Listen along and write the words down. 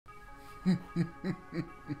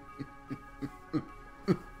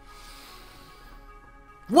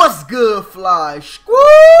What's good, Fly Squad?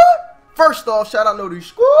 First off, shout out to the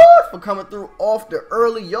squad for coming through off the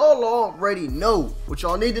early. Y'all already know what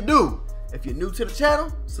y'all need to do. If you're new to the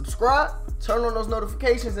channel, subscribe, turn on those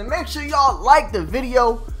notifications, and make sure y'all like the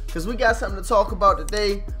video, because we got something to talk about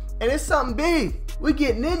today, and it's something big. We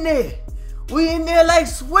getting in there. We in there like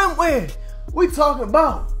swimwear. We talking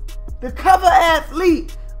about the cover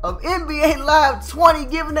athlete of NBA Live 20,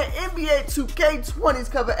 giving the NBA 2K20's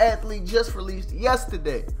cover athlete just released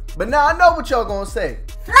yesterday. But now I know what y'all gonna say.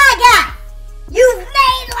 Fly Guy, you've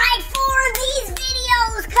made like 4 of these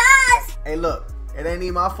videos, cuz. Hey, look, it ain't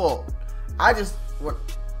even my fault. I just,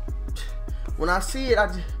 when I see it,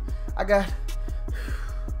 I got.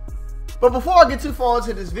 But before I get too far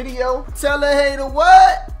into this video, tell a hater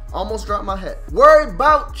what? Almost dropped my hat. Worry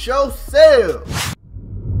about yourself.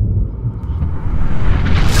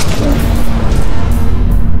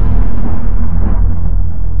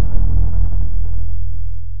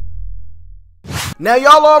 Now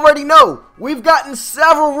y'all already know, we've gotten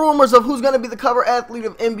several rumors of who's going to be the cover athlete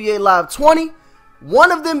of NBA Live 20.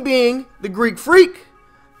 One of them being the Greek Freak.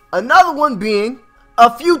 Another one being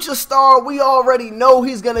a future star we already know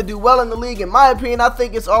he's going to do well in the league. In my opinion, I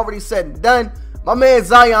think it's already said and done. My man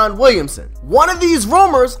Zion Williamson. One of these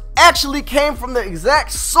rumors actually came from the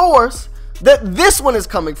exact source that this one is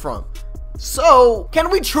coming from. So,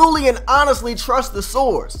 can we truly and honestly trust the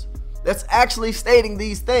source that's actually stating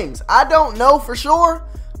these things? I don't know for sure,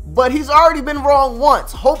 but he's already been wrong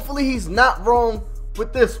once. Hopefully he's not wrong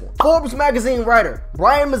with this one. Forbes magazine writer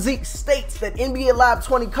Brian Mazik states that NBA Live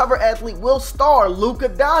 20 cover athlete will star LUKA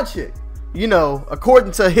Doncic. You know,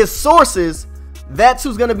 according to his sources, that's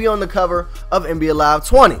who's going to be on the cover of NBA Live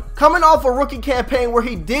 20. Coming off a rookie campaign where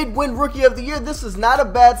he did win Rookie of the Year, this is not a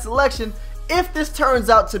bad selection if this turns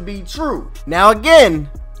out to be true. Now again,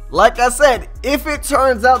 like I said, if it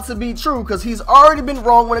turns out to be true, because he's already been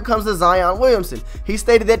wrong when it comes to Zion Williamson. He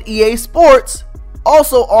stated that EA Sports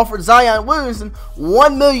also offered Zion Williamson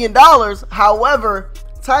 $1 million. However,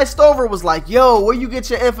 Ty Stover was like, yo, where you get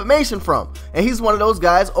your information from? And he's one of those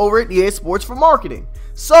guys over at EA Sports for marketing.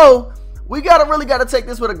 So we really gotta take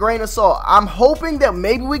this with a grain of salt. I'm hoping that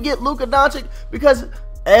maybe we get LUKA Doncic, because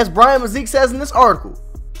as Brian Mazik says in this article,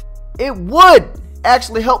 it would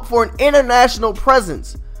actually help for an international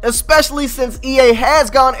presence, especially since EA has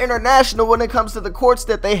gone international when it comes to the courts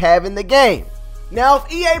that they have in the game. Now,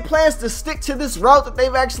 if EA plans to stick to this route that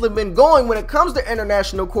they've actually been going when it comes to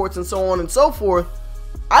international courts and so on and so forth,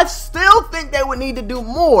 I still think they would need to do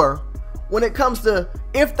more when it comes to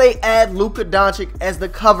if they add LUKA Doncic as the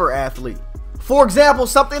cover athlete. For example,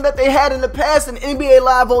 something that they had in the past in NBA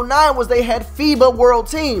Live 09 was they had FIBA World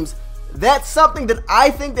Teams. That's something that I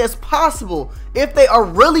think that's possible. If they are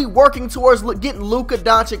really working towards getting LUKA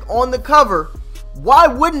Doncic on the cover, why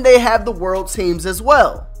wouldn't they have the World Teams as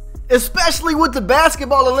well? Especially with the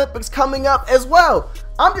Basketball Olympics coming up as well.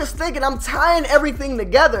 I'm just thinking, I'm tying everything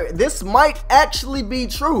together. This might actually be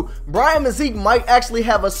true. Brian Mazik might actually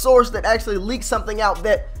have a source that actually leaked something out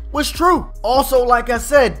that was true. Also, like I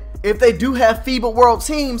said, if they do have FIBA World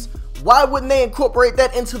Teams, why wouldn't they incorporate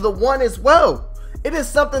that into the one as well? It is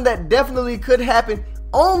something that definitely could happen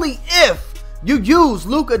only if you use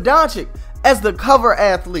LUKA Doncic as the cover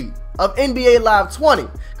athlete of NBA Live 20.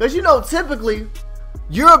 Because you know, typically,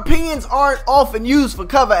 Europeans aren't often used for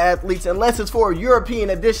cover athletes unless it's for a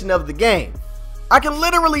European edition of the game. I can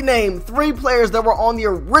literally name 3 players that were on the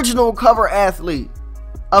original cover athlete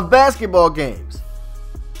of basketball games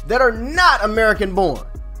that are not American born.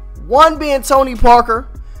 One being Tony Parker.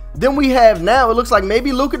 Then we have now, it looks like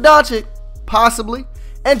maybe LUKA Doncic, possibly,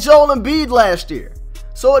 and Joel Embiid last year.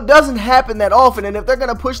 So it doesn't happen that often, and if they're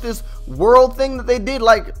going to push this world thing that they did,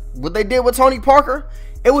 like what they did with Tony Parker,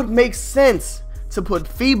 it would make sense to put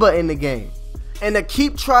FIBA in the game and to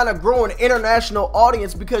keep trying to grow an international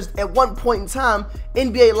audience, because at one point in time,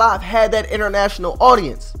 NBA Live had that international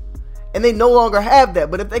audience, and they no longer have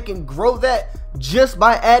that. But if they can grow that just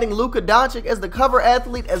by adding LUKA Doncic as the cover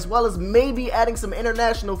athlete, as well as maybe adding some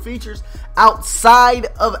international features outside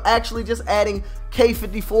of actually just adding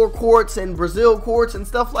K54 courts and Brazil courts and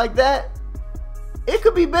stuff like that, it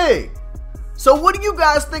could be big. So what do you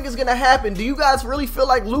guys think is going to happen? Do you guys really feel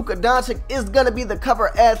like LUKA Doncic is going to be the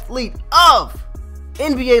cover athlete of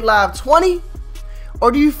NBA Live 20?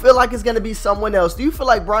 Or do you feel like it's going to be someone else? Do you feel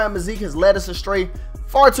like Brian Mazik has led us astray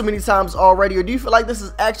far too many times already? Or do you feel like this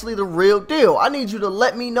is actually the real deal? I need you to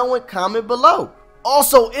let me know and comment below.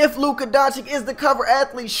 Also, if LUKA Doncic is the cover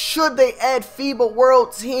athlete, should they add FIBA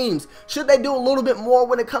World Teams? Should they do a little bit more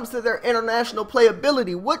when it comes to their international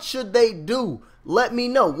playability? What should they do? Let me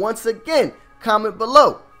know. Once again, comment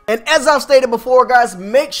below. And as I've stated before, guys,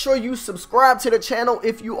 make sure you subscribe to the channel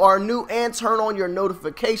if you are new and turn on your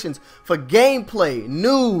notifications for gameplay,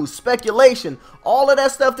 news, speculation. All of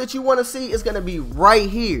that stuff that you want to see is going to be right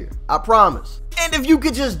here. I promise. And if you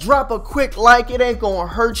could just drop a quick like, it ain't going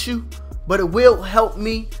to hurt you, but it will help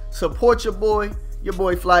me support your boy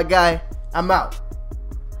Fly Guy. I'm out.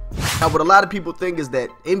 Now, what a lot of people think is that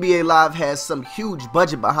NBA Live has some huge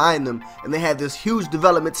budget behind them and they have this huge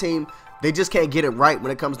development team. They just can't get it right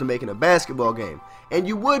when it comes to making a basketball game. And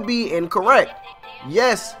you would be incorrect.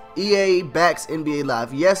 Yes, EA backs NBA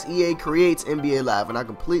Live. Yes, EA creates NBA Live, and I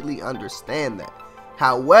completely understand that.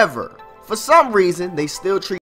 However, for some reason, they still treat